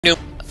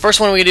First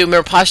one we do,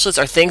 remember, postulates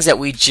are things that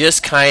we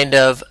just kind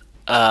of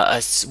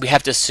we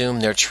have to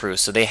assume they're true.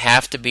 So they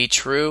have to be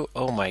true.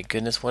 Oh my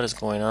goodness, what is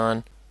going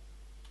on?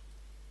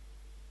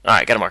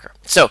 Alright, got a marker.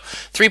 So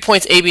 3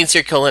 points A, B, and C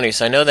are collinear.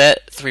 So I know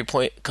that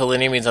 3-point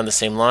collinear means on the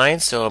same line.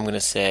 So I'm going to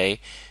say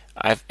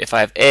if I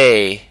have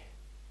A,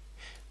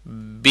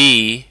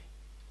 B,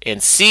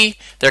 and C,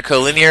 they're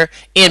collinear,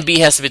 and B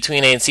has to be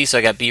between A and C, so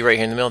I got B right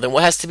here in the middle. Then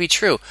what has to be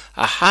true?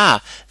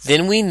 Aha!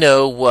 Then we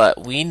know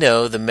what? We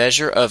know the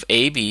measure of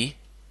AB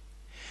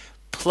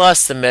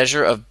plus the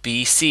measure of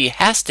BC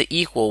has to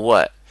equal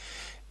what?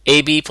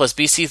 AB plus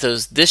BC, so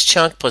this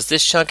chunk plus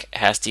this chunk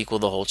has to equal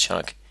the whole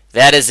chunk.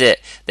 That is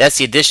it. That's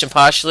the addition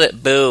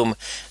postulate. Boom.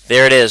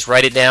 There it is.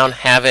 Write it down.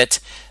 Have it.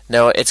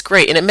 No, it's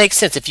great. And it makes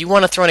sense. If you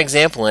want to throw an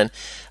example in,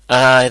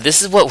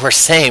 this is what we're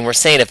saying. We're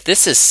saying if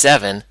this is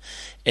 7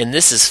 and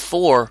this is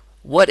 4,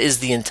 what is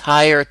the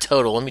entire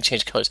total? Let me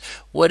change colors.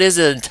 What is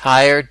the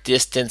entire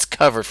distance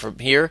covered from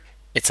here?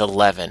 It's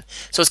 11.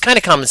 So it's kind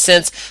of common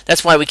sense.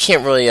 That's why we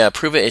can't really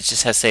prove it. It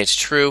just has to say it's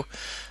true.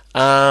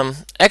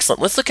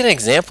 Excellent. Let's look at an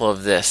example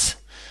of this.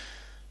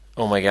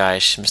 Oh my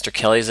gosh, Mr.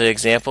 Kelly's an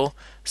example.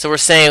 So we're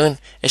saying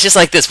it's just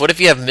like this. What if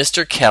you have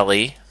Mr.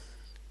 Kelly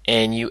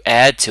and you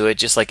add to it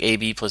just like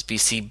AB plus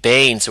BC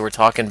Bane? So we're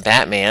talking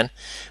Batman.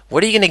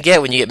 What are you going to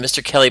get when you get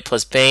Mr. Kelly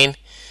plus Bane?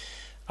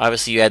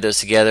 Obviously you add those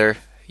together,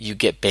 you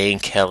get Bane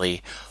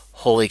Kelly.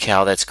 Holy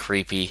cow, that's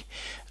creepy.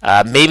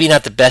 Maybe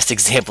not the best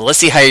example. Let's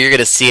see how you're going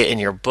to see it in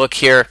your book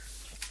here.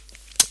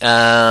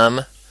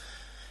 The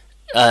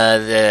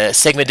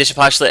segment addition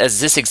postulate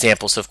as this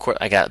example. So of course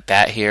I got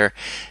Bat here.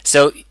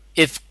 So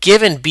if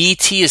given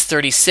BT is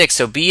 36,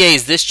 so BA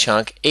is this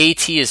chunk,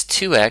 AT is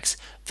 2x,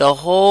 the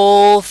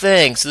whole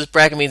thing, so this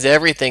bracket means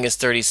everything is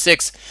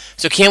 36.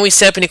 So can we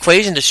set up an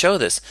equation to show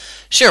this?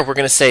 Sure, we're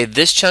going to say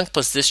this chunk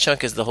plus this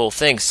chunk is the whole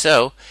thing.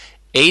 So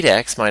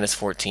 8x minus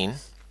 14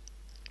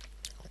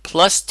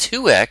 plus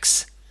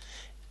 2x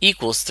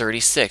equals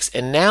 36.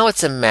 And now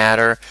it's a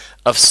matter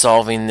of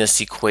solving this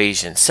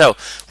equation. So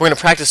we're going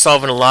to practice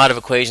solving a lot of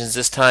equations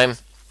this time.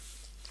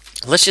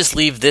 Let's just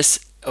leave this.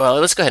 Well,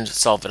 let's go ahead and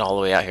solve it all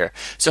the way out here.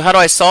 So how do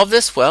I solve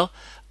this? Well,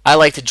 I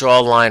like to draw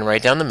a line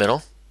right down the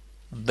middle.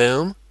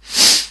 Boom.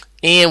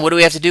 And what do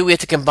we have to do? We have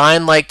to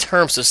combine like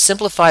terms. So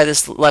simplify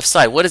this left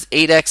side. What is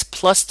 8x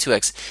plus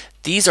 2x?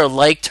 These are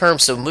like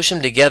terms, so mush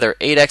them together.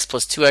 8x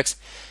plus 2x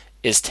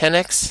is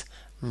 10x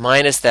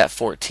minus that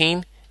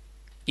 14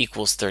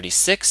 equals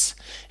 36.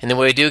 And then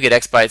what we do, get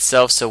x by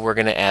itself, so we're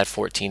going to add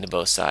 14 to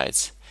both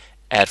sides.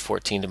 Add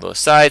 14 to both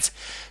sides.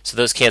 So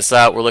those cancel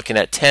out. We're looking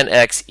at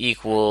 10x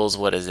equals,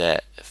 what is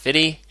that,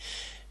 50?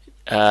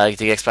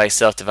 Take x by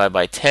itself, divide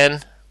by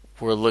 10.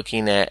 We're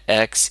looking at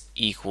x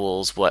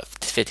equals what?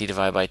 50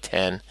 divided by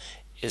 10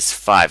 is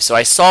 5. So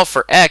I solve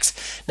for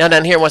x. Now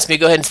down here it wants me to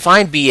go ahead and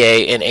find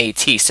BA and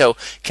AT. So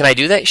can I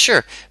do that?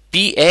 Sure.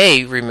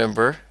 BA,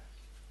 remember,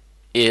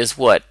 is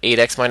what?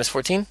 8x minus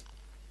 14?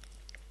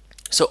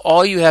 So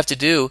all you have to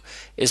do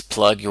is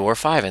plug your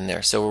 5 in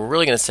there. So we're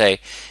really going to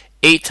say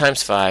 8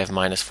 times 5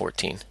 minus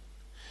 14.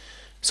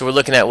 So we're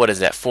looking at, what is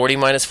that, 40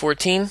 minus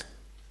 14?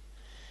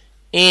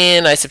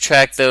 And I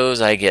subtract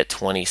those, I get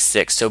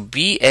 26. So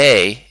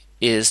BA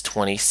is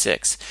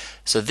 26.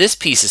 So this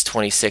piece is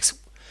 26.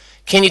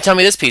 Can you tell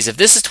me this piece? If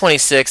this is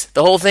 26,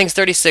 the whole thing's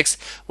 36,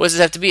 what does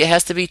it have to be? It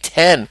has to be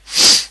 10.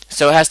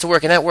 So it has to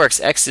work, and that works.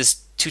 X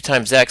is 2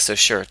 times x, so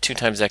sure, 2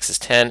 times x is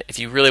 10. If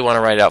you really want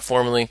to write it out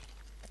formally,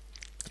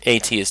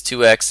 AT is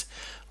 2x.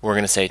 We're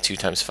going to say 2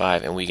 times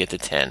 5, and we get the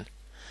 10.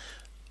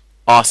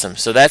 Awesome.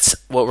 So that's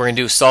what we're going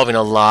to do, solving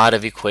a lot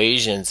of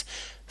equations.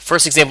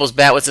 First example is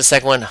Bat. What's the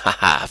second one?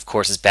 Haha, of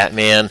course it's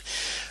Batman.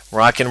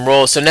 Rock and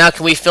roll. So now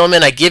can we fill them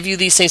in? I give you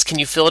these things. Can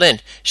you fill it in?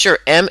 Sure.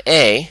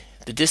 MA,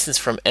 the distance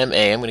from MA,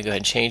 I'm going to go ahead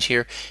and change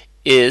here,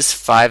 is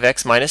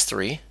 5x minus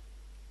 3.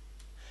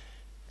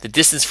 The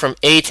distance from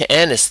A to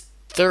N is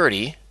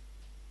 30.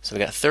 So we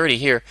got 30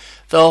 here.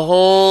 The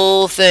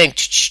whole thing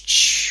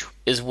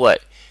is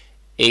what?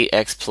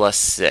 8x plus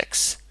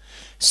 6.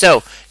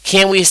 So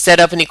can we set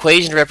up an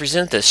equation to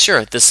represent this?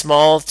 Sure. The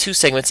small two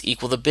segments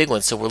equal the big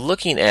one. So we're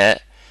looking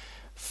at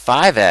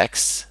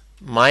 5x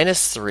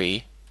minus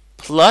 3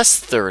 plus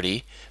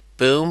 30,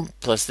 boom,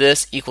 plus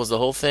this equals the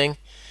whole thing,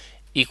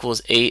 equals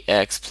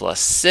 8x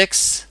plus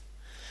 6.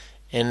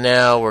 And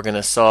now we're going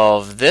to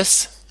solve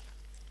this.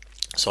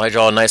 So I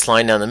draw a nice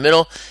line down the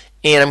middle,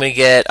 and I'm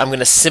going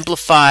to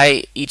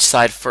simplify each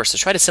side first. So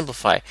try to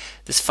simplify.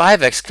 This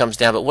 5x comes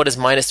down, but what is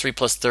minus 3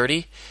 plus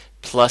 30?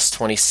 Plus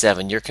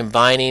 27. You're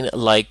combining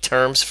like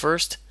terms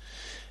first.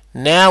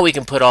 Now we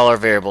can put all our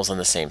variables on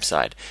the same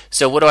side.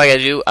 So what do I got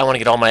to do? I want to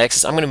get all my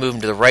x's. I'm going to move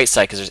them to the right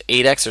side because there's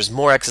 8x. There's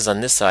more x's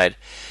on this side.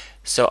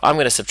 So I'm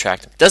going to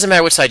subtract them. Doesn't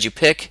matter which side you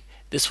pick.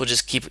 This will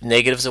just keep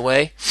negatives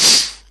away.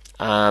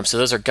 So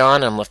those are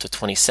gone. I'm left with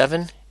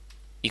 27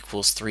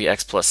 equals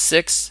 3x plus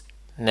 6.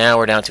 Now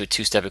we're down to a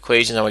two-step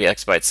equation. Now we get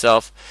x by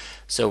itself.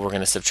 So we're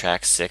going to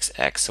subtract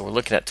 6x. So we're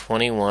looking at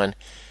 21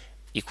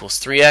 equals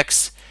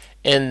 3x.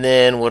 And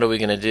then what are we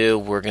going to do?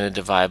 We're going to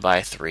divide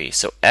by 3.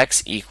 So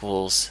x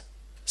equals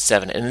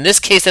 7. And in this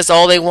case, that's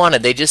all they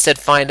wanted. They just said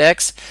find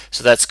x,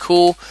 so that's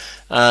cool.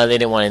 They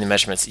didn't want any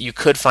measurements. You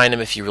could find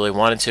them if you really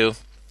wanted to.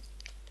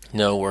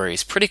 No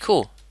worries. Pretty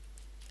cool.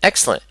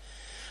 Excellent.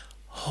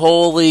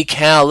 Holy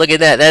cow, look at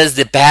that. That is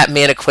the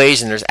Batman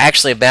equation. There's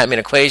actually a Batman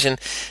equation.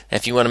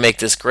 If you want to make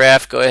this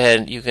graph, go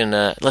ahead. You can,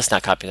 let's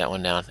not copy that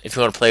one down. If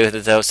you want to play with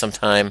it, though,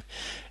 sometime,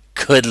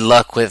 good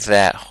luck with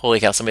that. Holy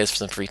cow, somebody has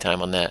some free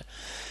time on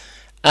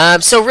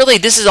that. So really,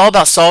 this is all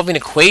about solving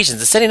equations.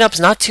 The setting up is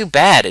not too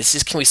bad. It's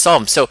just, can we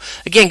solve them? So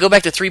again, go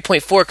back to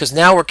 3.4 because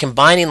now we're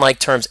combining like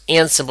terms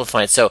and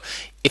simplifying. So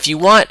if you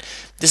want,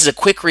 this is a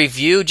quick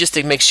review just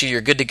to make sure you're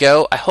good to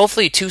go.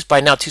 Hopefully, by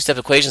now, two-step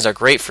equations are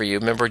great for you.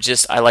 Remember,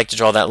 I like to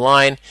draw that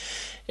line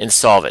and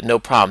solve it. No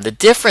problem. The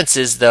difference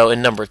is, though,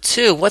 in number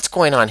 2, what's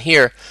going on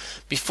here?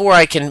 Before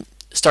I can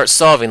start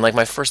solving, like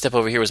my first step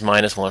over here was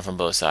 -1 from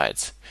both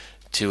sides.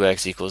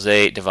 2x equals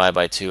 8, divide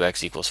by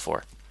 2x equals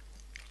 4.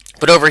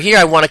 But over here,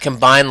 I want to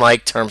combine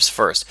like terms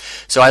first.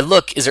 So I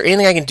look, is there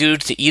anything I can do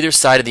to either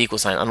side of the equal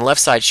sign? On the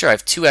left side, sure, I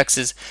have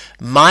 2x's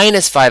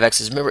minus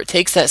 5x's. Remember, it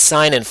takes that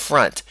sign in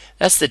front.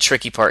 That's the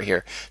tricky part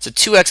here. So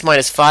 2x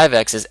minus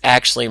 5x is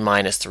actually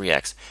minus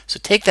 3x. So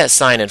take that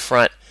sign in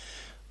front.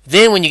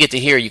 Then when you get to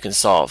here, you can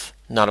solve.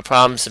 Not a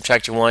problem.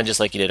 Subtract your 1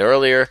 just like you did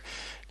earlier.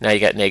 Now you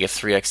got negative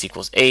 3x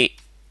equals 8.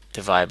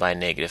 Divide by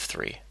negative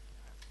 3.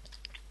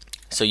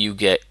 So you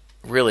get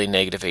really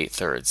negative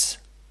 8/3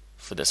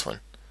 for this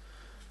one.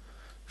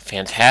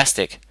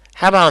 Fantastic.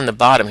 How about on the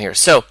bottom here?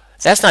 So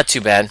that's not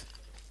too bad.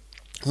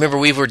 Remember,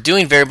 we were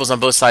doing variables on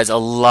both sides a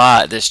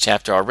lot this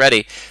chapter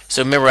already.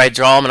 So remember, I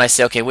draw them and I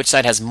say, okay, which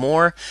side has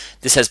more?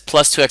 This has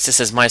plus 2x, this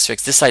has minus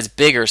 3x. This side's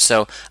bigger,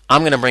 so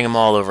I'm going to bring them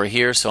all over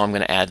here, so I'm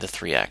going to add the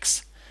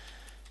 3x.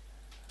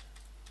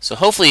 So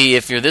hopefully,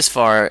 if you're this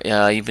far,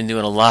 you've been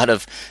doing a lot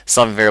of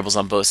solving variables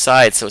on both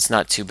sides, so it's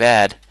not too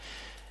bad.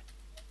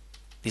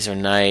 These are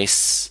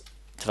nice.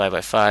 Divide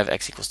by 5,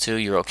 x equals 2.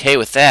 You're okay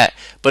with that.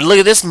 But look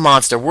at this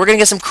monster. We're going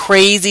to get some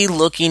crazy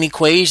looking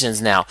equations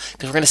now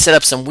because we're going to set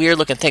up some weird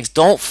looking things.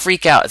 Don't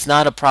freak out. It's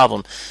not a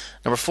problem.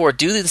 Number 4,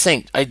 do the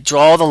same. I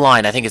draw the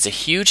line. I think it's a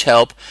huge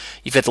help.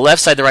 You've got the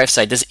left side, the right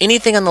side. Does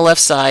anything on the left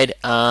side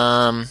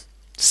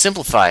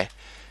simplify?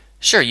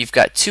 Sure, you've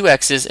got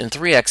 2x's and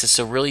 3x's,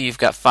 so really you've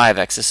got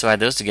 5x's, so add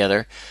those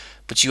together.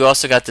 But you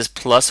also got this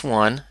plus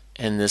 1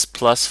 and this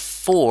plus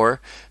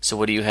 4, so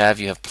what do you have?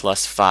 You have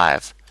plus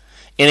 5.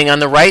 Anything on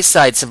the right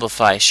side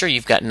simplify? Sure,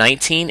 you've got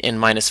 19 and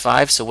minus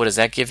 5, so what does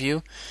that give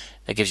you?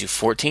 That gives you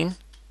 14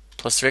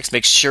 plus 3x.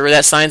 Make sure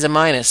that sign's a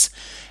minus.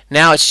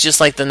 Now it's just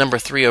like the number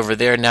 3 over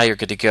there. Now you're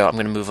good to go. I'm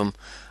going to move them.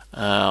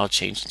 I'll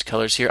change the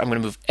colors here. I'm going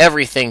to move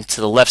everything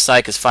to the left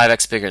side because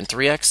 5x is bigger than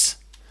 3x.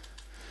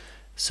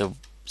 So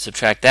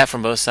subtract that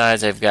from both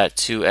sides. I've got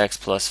 2x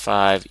plus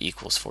 5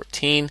 equals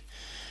 14.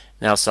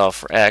 Now solve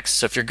for x.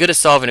 So if you're good at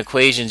solving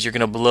equations, you're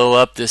going to blow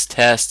up this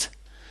test.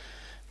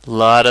 A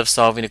lot of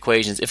solving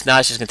equations. If not,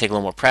 it's just going to take a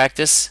little more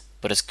practice,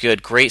 but it's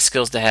good. Great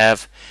skills to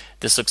have.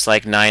 This looks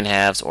like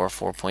 9/2 or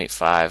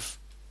 4.5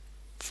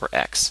 for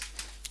x.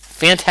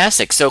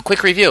 Fantastic. So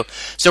quick review.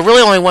 So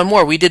really only one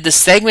more. We did the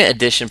segment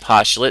addition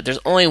postulate. There's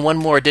only one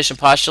more addition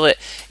postulate.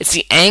 It's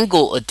the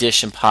angle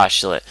addition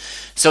postulate.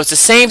 So it's the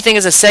same thing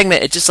as a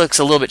segment. It just looks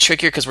a little bit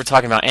trickier because we're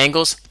talking about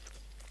angles.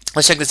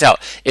 Let's check this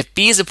out. If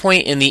B is a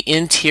point in the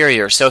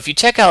interior, so if you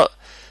check out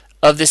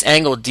of this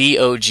angle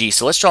DOG.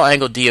 So let's draw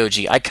angle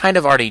DOG. I kind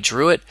of already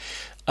drew it.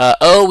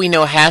 O we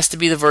know has to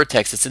be the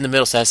vertex. It's in the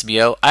middle, so it has to be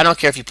O. I don't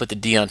care if you put the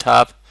D on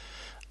top.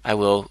 I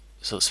will.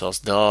 So it spells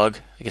dog.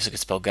 I guess I could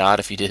spell God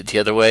if you did it the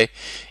other way.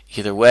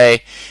 Either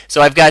way.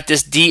 So I've got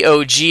this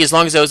DOG. As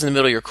long as O's in the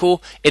middle, you're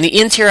cool. And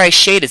the interior I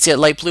shaded. See that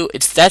light blue?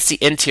 That's the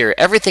interior.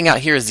 Everything out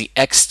here is the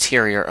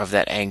exterior of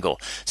that angle.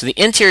 So the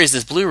interior is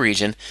this blue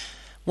region.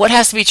 What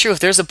has to be true? If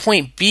there's a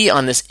point B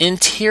on this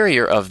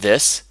interior of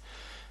this,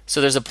 so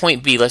there's a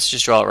point B. Let's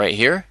just draw it right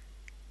here.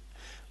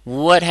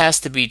 What has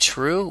to be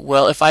true?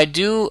 Well, if I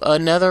do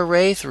another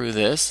ray through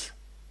this,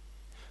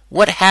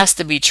 what has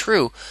to be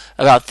true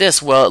about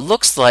this? Well, it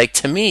looks like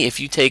to me if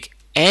you take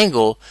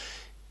angle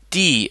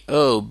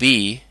DOB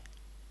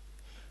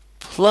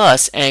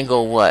plus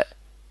angle what?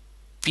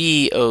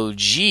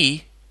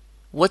 BOG,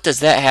 what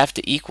does that have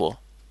to equal?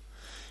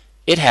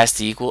 It has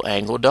to equal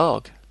angle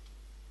dog.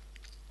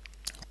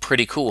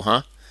 Pretty cool,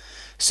 huh?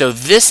 So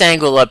this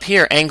angle up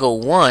here,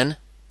 angle 1,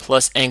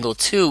 plus angle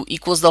 2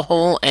 equals the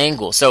whole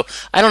angle. So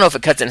I don't know if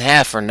it cuts in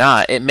half or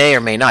not. It may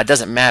or may not. It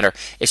doesn't matter.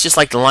 It's just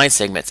like the line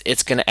segments.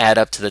 It's going to add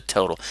up to the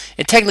total.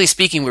 And technically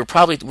speaking, we're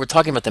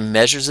talking about the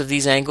measures of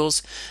these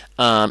angles.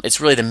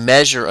 It's really the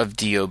measure of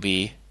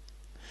DOB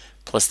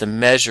plus the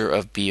measure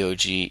of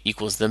BOG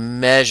equals the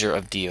measure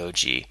of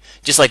DOG.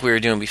 Just like we were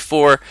doing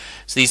before.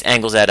 So these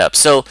angles add up.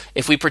 So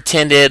if we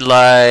pretended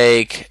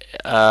like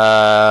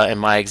in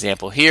my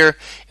example here,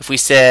 if we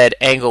said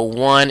angle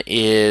 1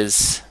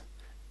 is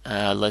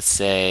let's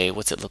say,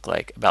 what's it look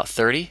like? About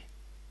 30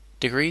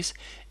 degrees.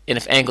 And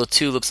if angle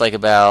 2 looks like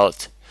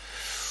about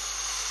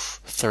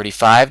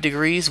 35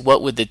 degrees,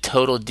 what would the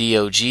total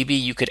DOG be?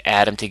 You could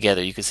add them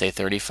together. You could say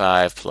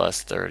 35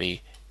 plus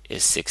 30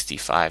 is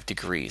 65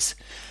 degrees.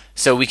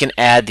 So we can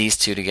add these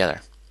two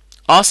together.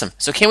 Awesome.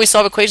 So can we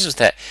solve equations with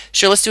that?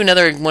 Sure, let's do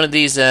another one of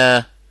these.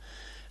 Oh,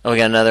 we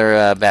got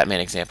another Batman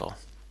example.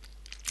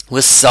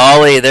 With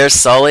Solly, there's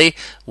Solly.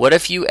 What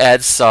if you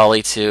add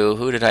Solly to,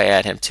 who did I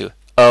add him to?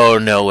 Oh,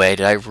 no way.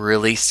 Did I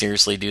really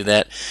seriously do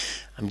that?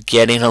 I'm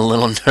getting a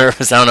little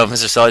nervous. I don't know if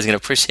Mr. Solly's going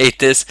to appreciate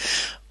this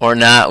or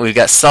not. We've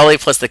got Solly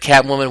plus the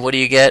Catwoman. What do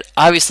you get?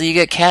 Obviously, you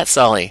get Cat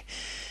Solly.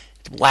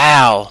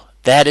 Wow,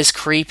 that is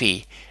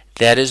creepy.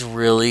 That is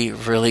really,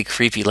 really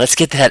creepy. Let's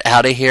get that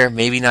out of here.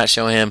 Maybe not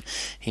show him.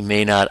 He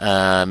may not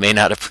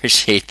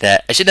appreciate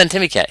that. I should have done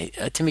Timmy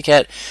Cat. Timmy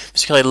Cat.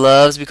 Mr. Kelly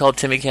loves to be called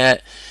Timmy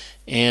Cat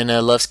and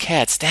loves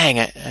cats. Dang,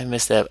 I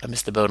missed that. I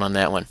missed the boat on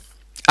that one.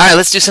 All right,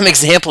 let's do some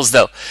examples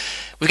though.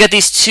 We've got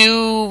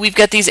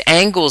these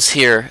angles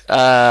here.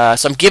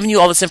 So I'm giving you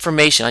all this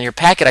information on your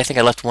packet. I think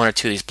I left one or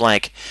two of these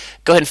blank.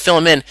 Go ahead and fill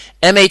them in.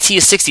 MAT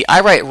is 60.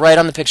 I write right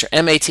on the picture.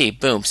 MAT,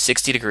 boom,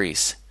 60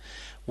 degrees.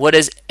 What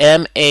is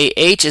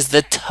MAH? Is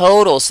the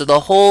total. So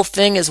the whole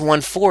thing is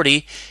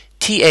 140.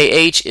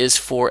 TAH is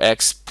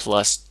 4x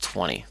plus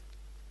 20.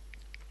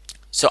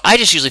 So I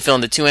just usually fill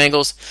in the two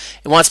angles.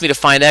 It wants me to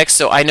find x,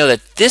 so I know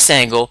that this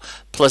angle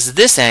plus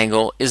this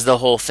angle is the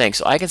whole thing.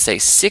 So I can say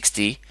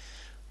 60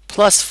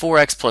 plus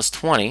 4x plus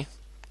 20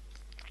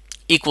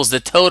 equals the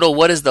total.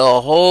 What is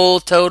the whole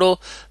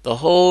total? The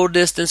whole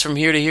distance from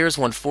here to here is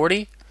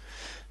 140.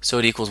 So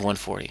it equals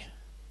 140.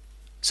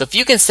 So if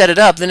you can set it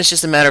up, then it's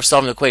just a matter of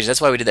solving the equation.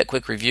 That's why we did that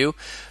quick review.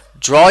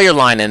 Draw your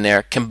line in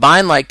there.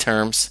 Combine like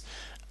terms.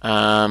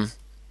 That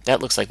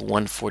looks like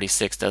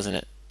 146, doesn't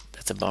it?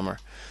 That's a bummer.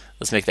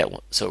 Let's make that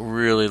one. So it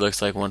really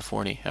looks like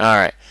 140. All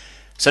right.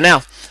 So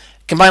now,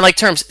 combine like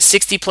terms.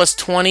 60 plus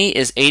 20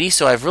 is 80.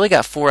 So I've really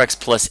got 4x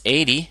plus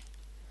 80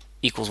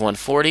 equals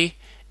 140.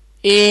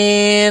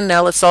 And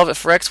now let's solve it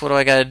for x. What do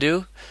I got to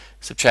do?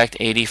 Subtract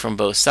 80 from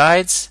both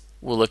sides.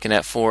 We're looking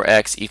at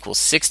 4x equals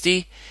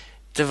 60.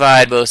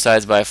 Divide both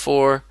sides by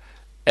 4.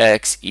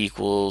 X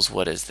equals,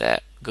 what is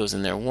that? Goes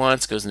in there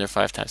once, goes in there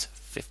 5 times.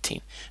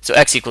 15. So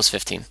x equals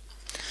 15.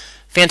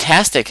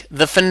 Fantastic.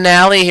 The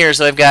finale here.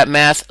 So I've got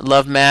math,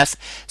 love math.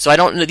 So I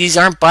don't know, these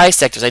aren't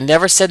bisectors. I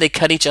never said they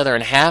cut each other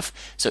in half.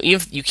 So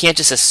even you can't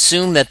just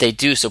assume that they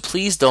do. So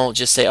please don't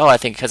just say, oh, I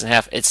think it cuts in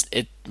half.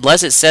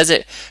 Unless it says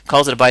it,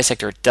 calls it a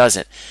bisector, it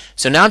doesn't.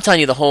 So now I'm telling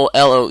you the whole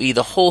LOE,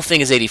 the whole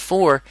thing is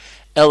 84.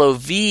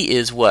 LOV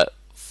is what?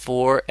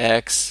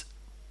 4x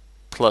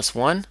plus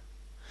 1.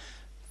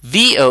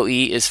 VOE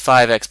is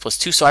 5x plus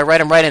 2. So I write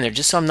them right in there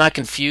just so I'm not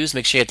confused.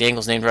 Make sure you get the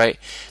angles named right.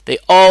 They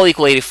all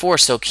equal 84.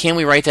 So can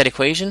we write that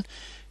equation?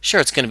 Sure,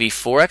 it's going to be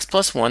 4x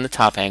plus 1, the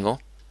top angle,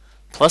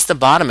 plus the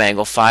bottom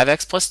angle,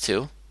 5x plus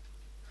 2,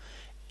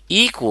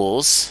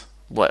 equals,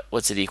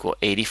 what's it equal?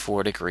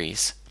 84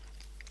 degrees.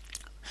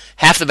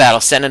 Half the battle,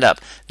 setting it up.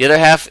 The other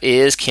half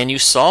is, can you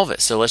solve it?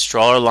 So let's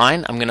draw our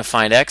line. I'm going to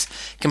find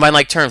x. Combine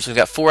like terms. We've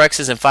got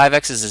 4x's and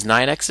 5x's is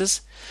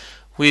 9x's.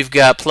 We've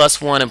got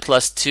plus 1 and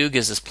plus 2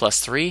 gives us plus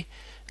 3.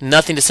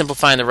 Nothing to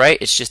simplify on the right.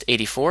 It's just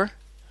 84.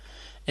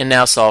 And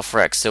now solve for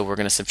x. So we're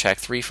going to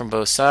subtract 3 from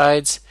both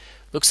sides.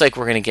 Looks like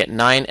we're going to get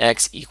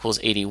 9x equals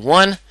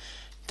 81.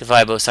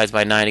 Divide both sides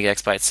by 9 to get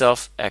x by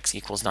itself. X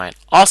equals 9.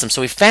 Awesome.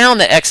 So we found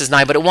that x is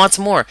 9, but it wants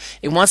more.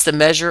 It wants the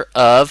measure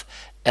of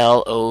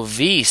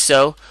LOV.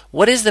 So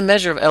what is the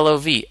measure of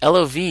LOV?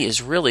 LOV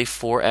is really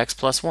 4x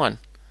plus 1.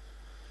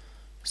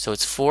 So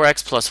it's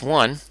 4x plus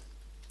 1.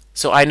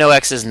 So I know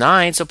x is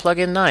 9, so plug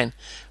in 9.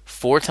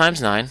 4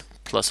 times 9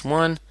 plus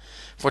 1.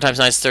 4 times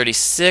 9 is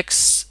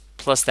 36,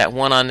 plus that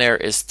 1 on there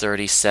is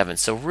 37.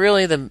 So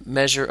really the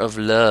measure of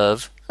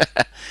love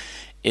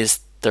is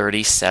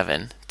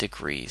 37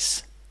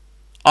 degrees.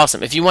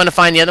 Awesome. If you want to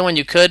find the other one,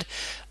 you could.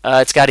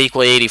 It's got to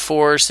equal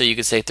 84, so you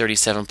could say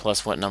 37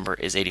 plus what number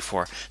is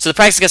 84. So the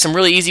practice got some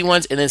really easy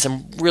ones and then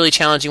some really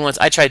challenging ones.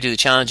 I try to do the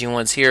challenging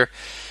ones here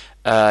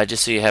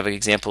just so you have an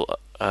example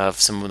of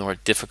some of the more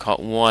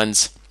difficult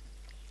ones.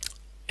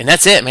 And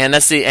that's it, man.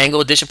 That's the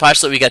angle addition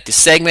postulate. We got the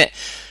segment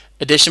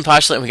addition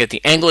postulate, and we got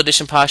the angle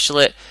addition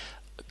postulate.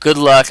 Good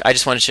luck. I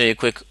just want to show you a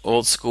quick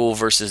old school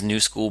versus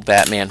new school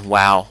Batman.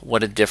 Wow,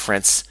 what a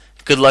difference.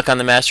 Good luck on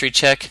the mastery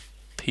check.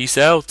 Peace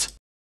out.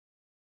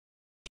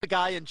 The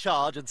guy in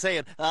charge and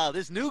saying,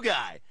 this new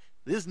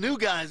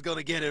guy's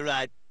gonna get it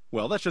right.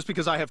 Well, that's just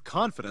because I have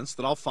confidence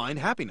that I'll find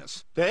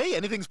happiness. Hey,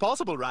 anything's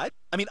possible, right?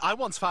 I mean, I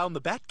once found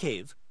the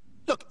Batcave.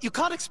 Look, you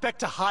can't expect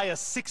to hire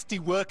 60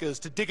 workers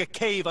to dig a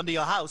cave under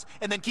your house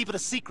and then keep it a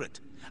secret.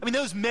 I mean,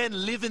 those men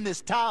live in this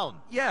town.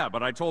 Yeah,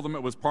 but I told them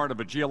it was part of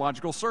a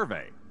geological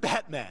survey.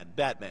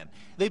 Batman.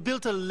 They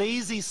built a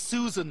Lazy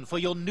Susan for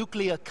your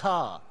nuclear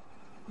car.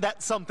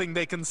 That's something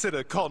they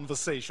consider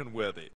conversation worthy.